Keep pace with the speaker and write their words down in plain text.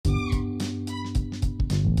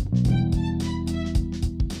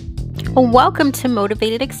Welcome to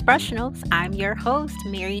Motivated Expressionals. I'm your host,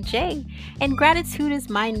 Mary J. And gratitude is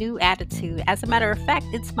my new attitude. As a matter of fact,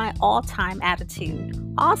 it's my all-time attitude.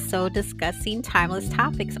 Also discussing timeless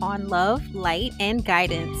topics on love, light, and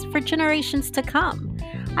guidance for generations to come.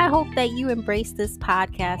 I hope that you embrace this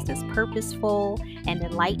podcast as purposeful and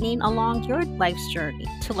enlightening along your life's journey.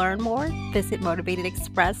 To learn more, visit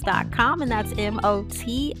motivatedexpress.com, and that's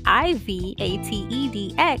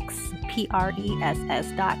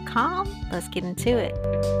motivatedexpress.com. Let's get into it.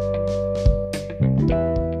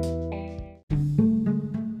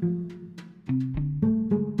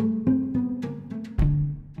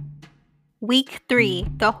 Week 3,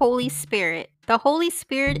 the Holy Spirit. The Holy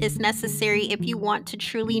Spirit is necessary if you want to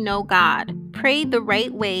truly know God, pray the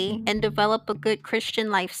right way, and develop a good Christian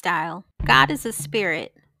lifestyle. God is a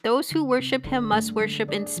spirit. Those who worship him must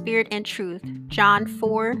worship in spirit and truth. John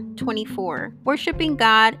 4:24. Worshiping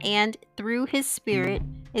God and through his spirit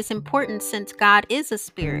is important since God is a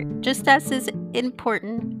spirit, just as it is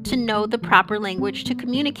important to know the proper language to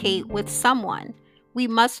communicate with someone. We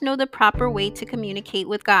must know the proper way to communicate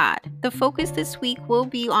with God. The focus this week will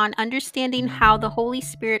be on understanding how the Holy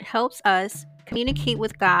Spirit helps us communicate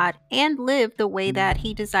with God and live the way that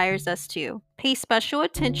he desires us to. Pay special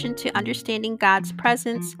attention to understanding God's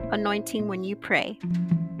presence, anointing when you pray.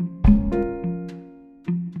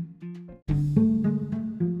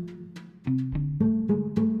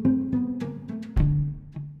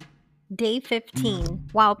 Day 15.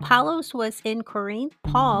 While Apollos was in Corinth,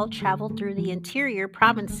 Paul traveled through the interior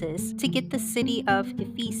provinces to get the city of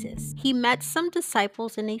Ephesus. He met some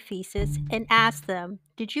disciples in Ephesus and asked them,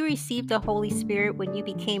 "Did you receive the Holy Spirit when you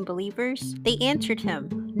became believers?" They answered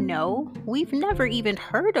him, "No, we've never even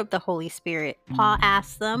heard of the Holy Spirit." Paul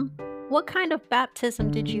asked them, "What kind of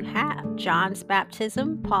baptism did you have?" "John's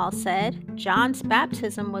baptism," Paul said. John's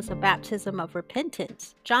baptism was a baptism of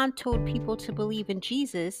repentance. John told people to believe in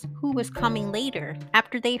Jesus, who was coming later.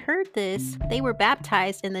 After they heard this, they were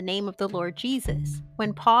baptized in the name of the Lord Jesus.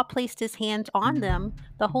 When Paul placed his hands on them,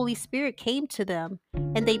 the Holy Spirit came to them,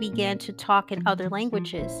 and they began to talk in other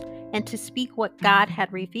languages and to speak what God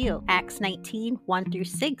had revealed. Acts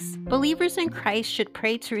 19:1-6. Believers in Christ should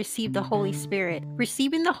pray to receive the Holy Spirit.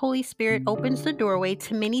 Receiving the Holy Spirit opens the doorway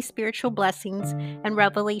to many spiritual blessings and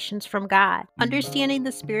revelations from God. Understanding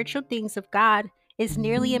the spiritual things of God is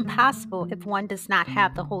nearly impossible if one does not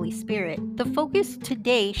have the Holy Spirit. The focus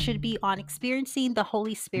today should be on experiencing the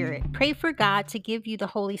Holy Spirit. Pray for God to give you the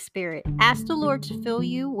Holy Spirit. Ask the Lord to fill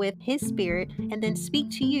you with his Spirit and then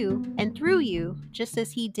speak to you and through you, just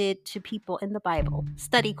as he did to people in the Bible.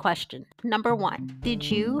 Study question. Number 1.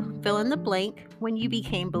 Did you fill in the blank when you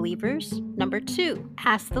became believers? Number 2.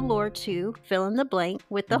 Ask the Lord to fill in the blank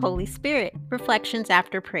with the Holy Spirit. Reflections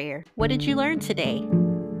after prayer. What did you learn today?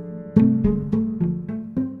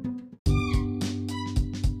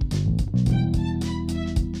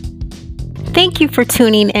 Thank you for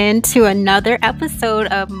tuning in to another episode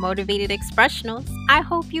of Motivated Expressionals. I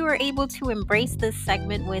hope you are able to embrace this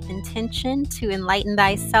segment with intention to enlighten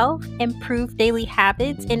thyself, improve daily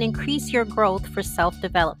habits, and increase your growth for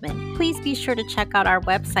self-development. Please be sure to check out our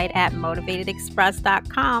website at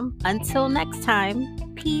motivatedexpress.com. Until next time,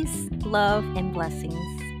 peace, love, and blessings.